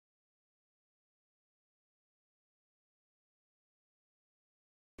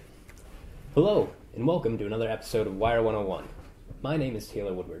Hello, and welcome to another episode of Wire 101. My name is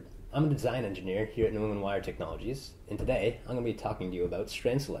Taylor Woodward. I'm a design engineer here at New England Wire Technologies, and today I'm going to be talking to you about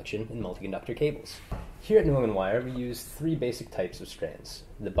strand selection in multi-conductor cables. Here at New England Wire, we use three basic types of strands: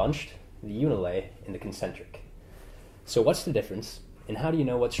 the bunched, the unilay, and the concentric. So what's the difference, and how do you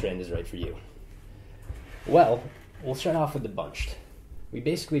know what strand is right for you? Well, we'll start off with the bunched. We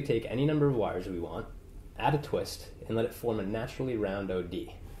basically take any number of wires we want, add a twist, and let it form a naturally round OD.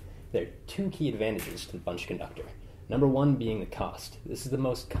 There are two key advantages to the bunched conductor. Number one being the cost. This is the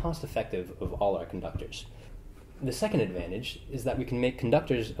most cost-effective of all our conductors. The second advantage is that we can make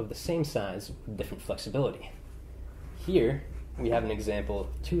conductors of the same size with different flexibility. Here, we have an example of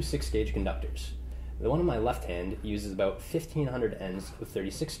two 6-gauge conductors. The one on my left hand uses about 1,500 ends of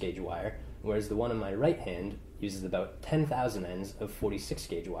 36-gauge wire, whereas the one on my right hand uses about 10,000 ends of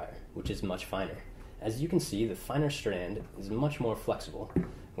 46-gauge wire, which is much finer. As you can see, the finer strand is much more flexible,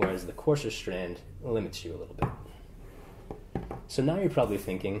 whereas the coarser strand limits you a little bit. So now you're probably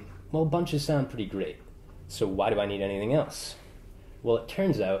thinking, well, bunches sound pretty great, so why do I need anything else? Well, it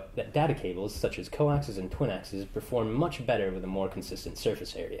turns out that data cables, such as coaxes and twin axes, perform much better with a more consistent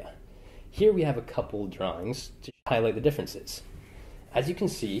surface area. Here we have a couple drawings to highlight the differences. As you can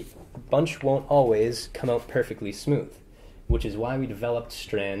see, a bunch won't always come out perfectly smooth, which is why we developed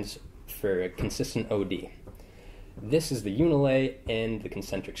strands for a consistent OD. This is the unilay and the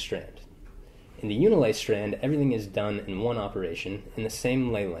concentric strand. In the unilay strand, everything is done in one operation in the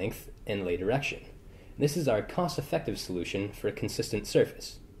same lay length and lay direction. This is our cost-effective solution for a consistent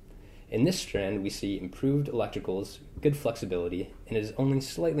surface. In this strand, we see improved electricals, good flexibility, and it is only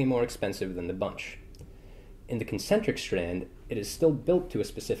slightly more expensive than the bunch. In the concentric strand, it is still built to a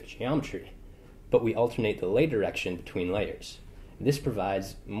specific geometry, but we alternate the lay direction between layers. This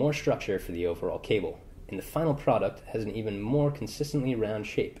provides more structure for the overall cable, and the final product has an even more consistently round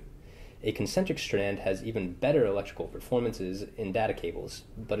shape. A concentric strand has even better electrical performances in data cables,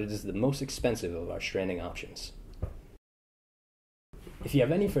 but it is the most expensive of our stranding options. If you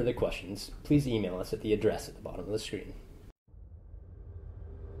have any further questions, please email us at the address at the bottom of the screen.